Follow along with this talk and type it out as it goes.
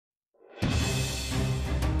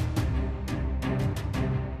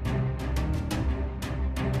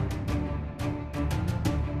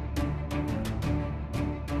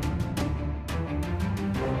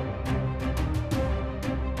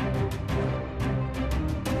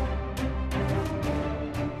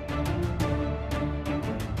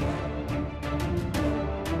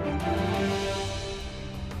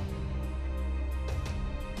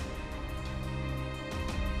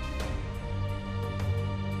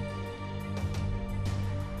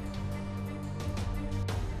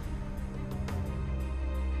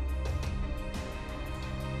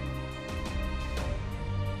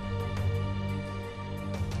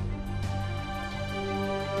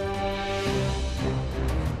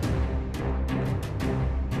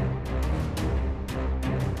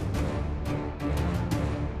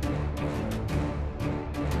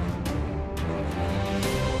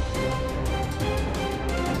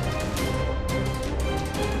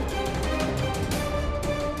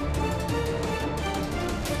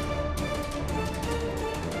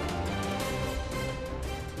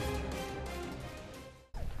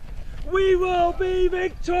We will be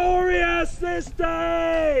victorious this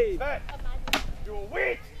day! Men, you will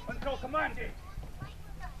wait until commanded.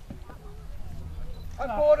 On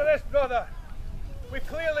board of this, brother. We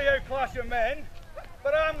clearly outclass your men,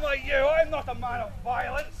 but I'm like you, I'm not a man of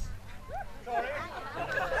violence. Sorry.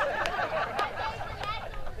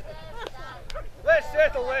 Let's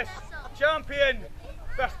settle this. Champion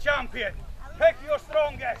versus champion. Pick your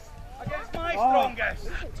strongest against my strongest.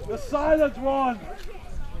 The silent one.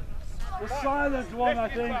 The silent one, I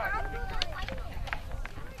think.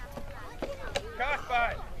 Cast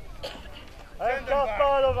back. I'm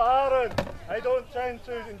Cuthbert of Aaron. I don't tend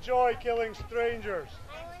to enjoy killing strangers.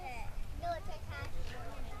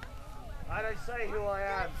 I don't say who I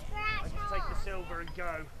am. I just take the silver and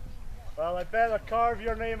go. Well, I'd better carve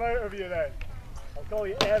your name out of you then. I'll call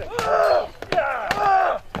you Eric.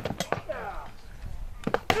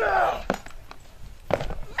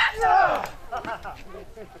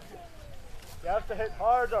 You have to hit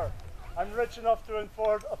harder. I'm rich enough to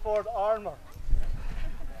afford armour.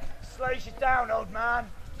 Slows you down, old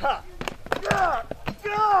man. Ha!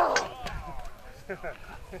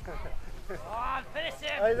 Finish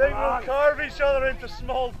him! I think we'll carve each other into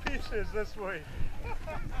small pieces this way.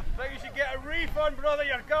 Think you should get a refund, brother.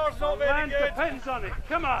 Your car's not very Land good. depends on it.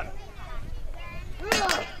 Come on.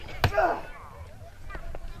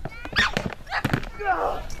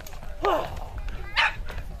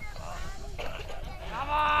 Come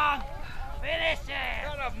on! Finish it!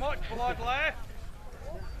 Don't have much blood left.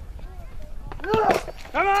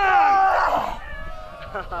 Come on!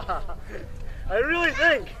 I really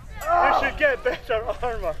think you should get better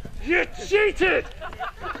armour. You cheated!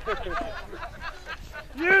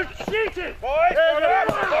 You cheated! Boys, come up!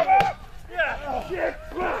 Come up! Yeah.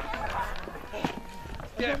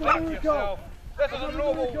 Get back yourself. This is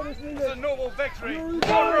a noble victory.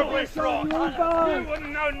 Honourably fraught. You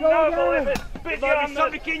wouldn't know noble if it's busy on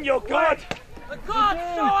something in your god. The gods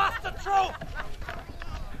show us the truth!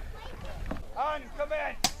 And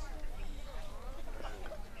commence.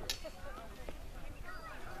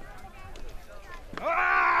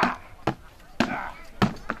 Ah!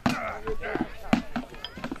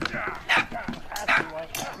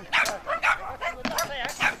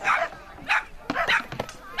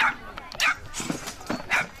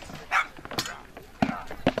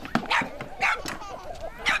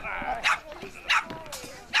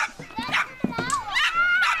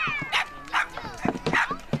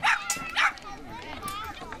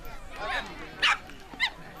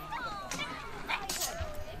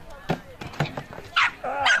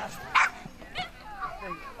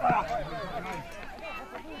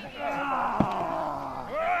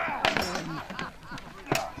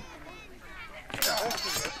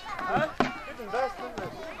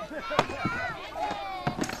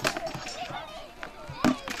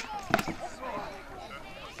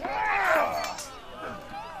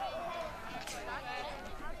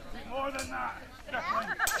 More than that.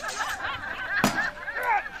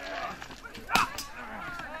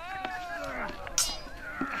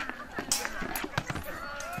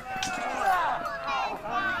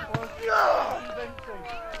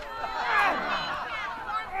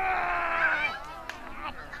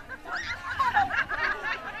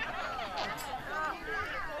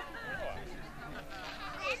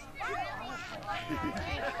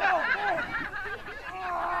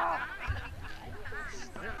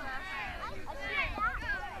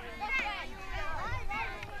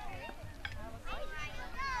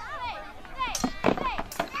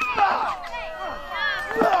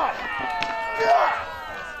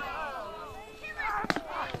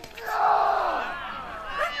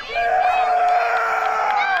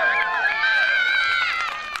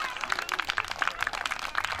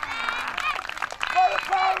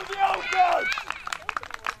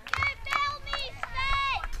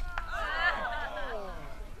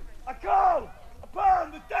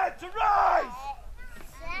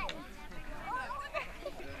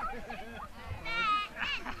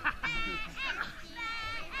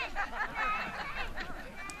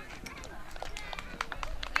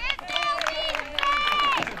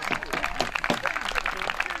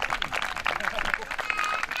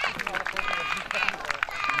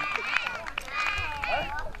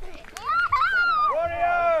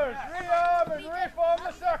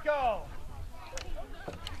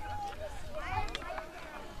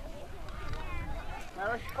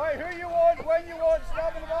 Right, who you want, when you want,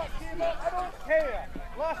 stabbing the back team up, I don't care.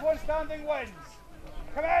 Last one standing wins.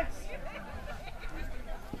 Commence!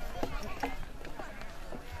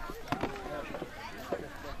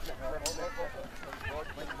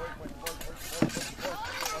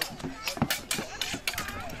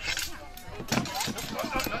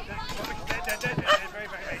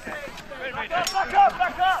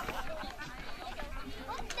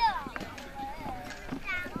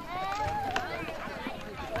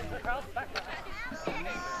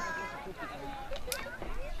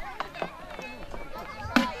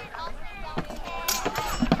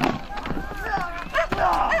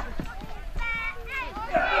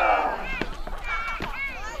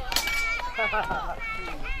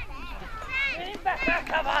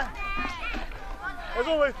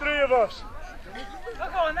 only 3 of us. Go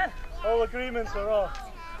on then. All agreements are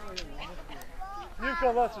off. You've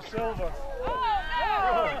got lots of silver.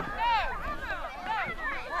 Oh.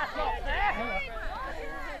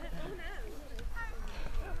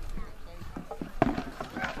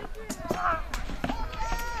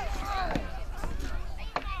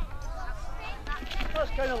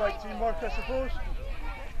 That's kind of like teamwork, I suppose.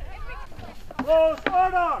 Close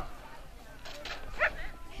order!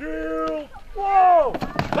 Shield! Whoa!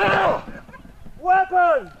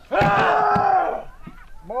 Weapons!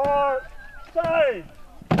 Mark! Side!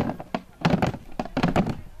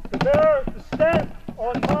 Prepare to step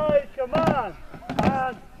on my command!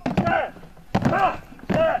 And step! Step!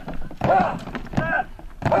 Step!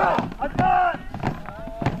 Advance!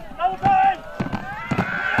 Open!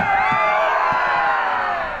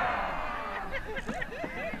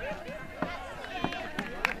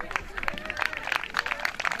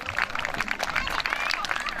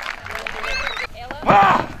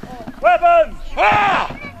 Weapons!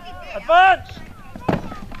 Advance!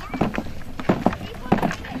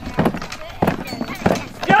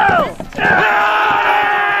 Go!